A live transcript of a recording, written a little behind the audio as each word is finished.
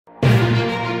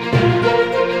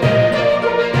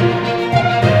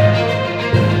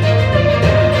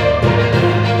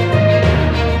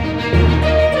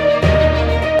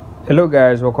Hello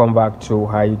guys, welcome back to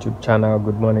our YouTube channel.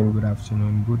 Good morning, good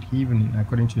afternoon, good evening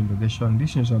according to your location.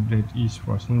 This news update is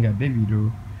for singer Davido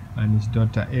and his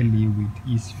daughter Hailey with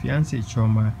his fiance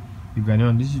Chioma. If you are new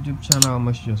on this YouTube channel,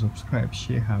 make sure you subscribe,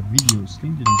 share her videos,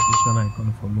 click the notification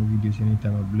icon for more videos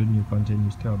anytime I upload new content.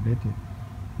 You stay updated.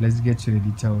 Let's get to the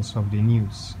details of the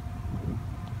news.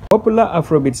 Popular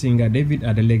Afrobeat singer David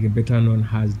Adeleke, better known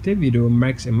as Davido,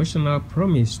 makes emotional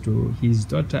promise to his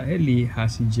daughter Hailey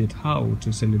as he jet out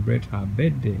to celebrate her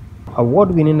birthday.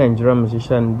 Award-winning Nigerian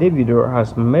musician Davido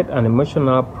has made an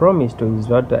emotional promise to his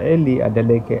daughter Hailey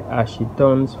Adeleke as she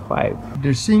turns 5.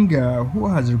 The singer, who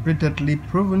has repeatedly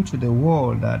proven to the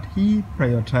world that he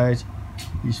prioritized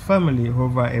his family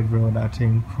over every other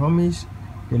thing, promised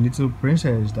the little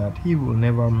princess that he will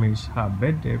never miss her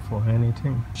birthday for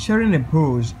anything. Sharing a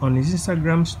post on his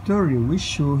Instagram story which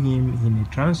show him in a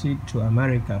transit to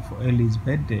America for Hailey's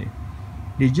birthday,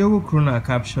 the Jowo crooner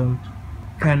captioned,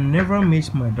 "Can never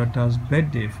miss my daughter's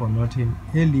birthday for nothing,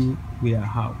 Hailey, we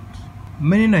are out."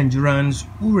 Many Nigerians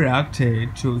who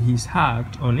reacted to his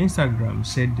act on Instagram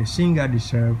said the singer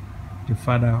deserved the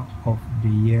Father of the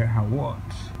Year award.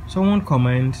 Someone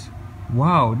comments,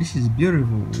 "Wow, this is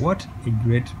beautiful, what a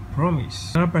great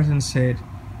promise." Another person said,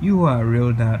 "You are a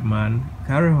real dad, man,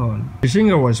 carry on." The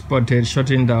singer was spotted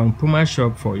shutting down Puma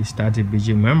shop for his 30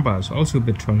 BG members, also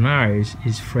patronized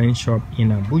his friend shop in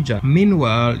Abuja.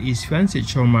 Meanwhile, his fiance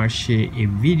Chioma shared a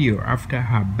video after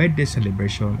her birthday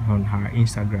celebration on her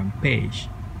Instagram page.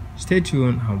 Stay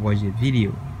tuned and watch the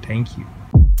video. Thank you.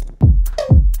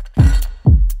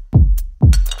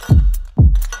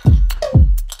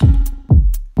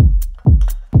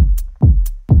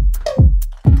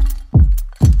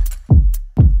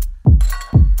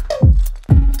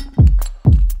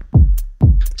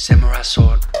 Samurai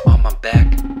sword on my back.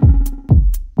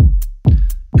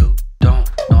 You don't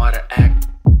know how to act.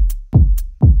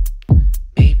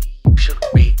 Maybe you should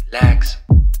relax.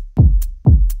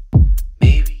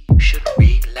 Maybe you should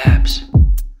relapse.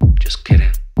 Just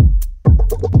kidding.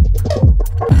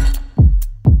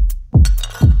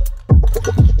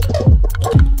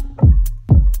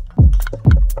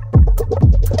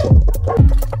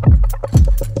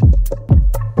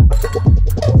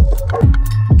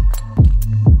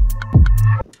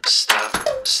 Stop.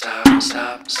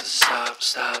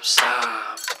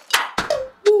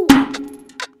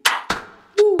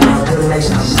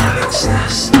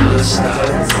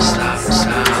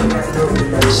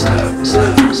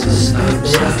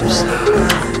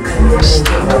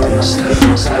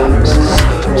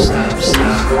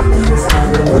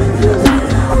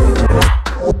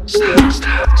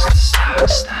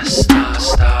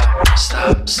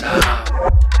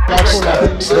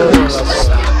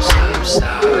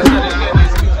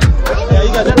 Yeah,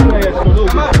 you got that way.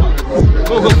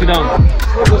 Go sit down.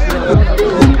 Go sit down.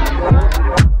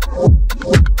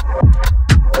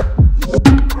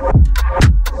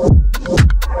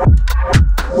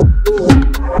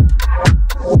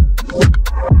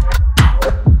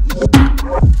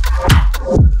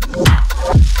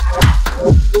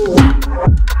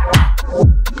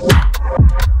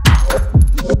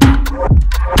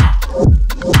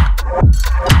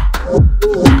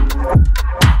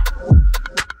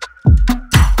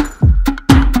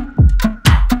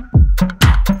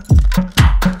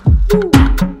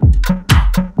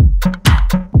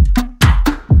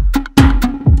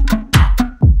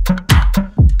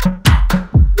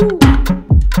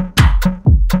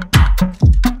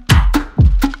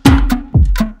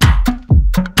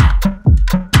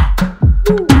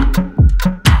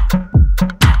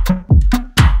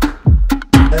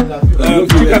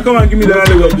 Come and give me the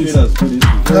alley of this. Do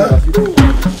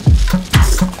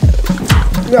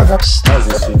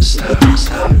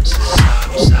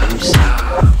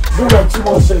that 2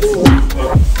 more sets.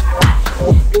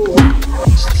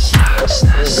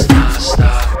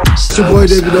 It's your boy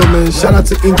Davido, man. Shout out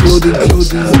to Including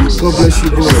Clothing. God bless you,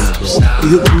 bro. You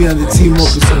hooked me and the team up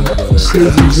with some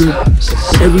crazy drip.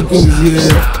 Everything's here.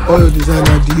 Oil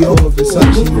designer, Dior,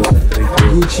 Versace,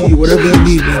 Gucci, whatever you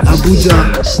need, man. Abuja.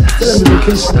 Tell them the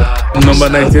location. Number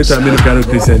 98 American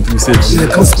Crescent. We said, yeah,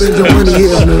 come spend your money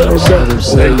here, man.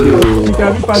 Thank you. You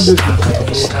can be part of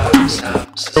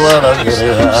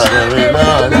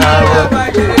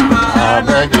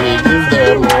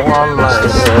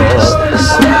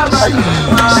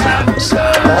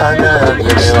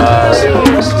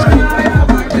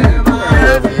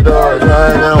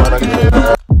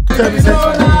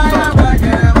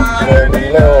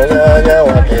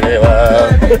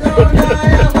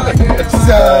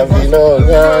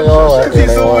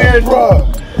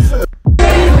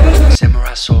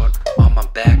Samurai sword on my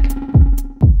back.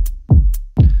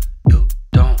 You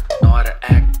don't know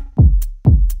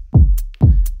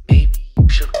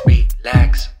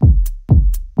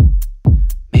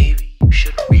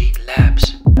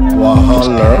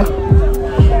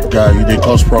baller. Guy, they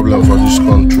cause problem for this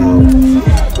country.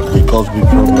 They cause big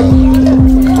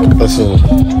problem. Listen.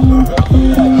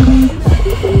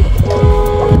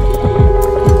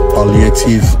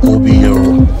 Palliative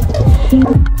OBO.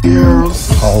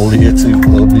 Yes. Palliative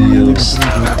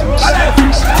OBO.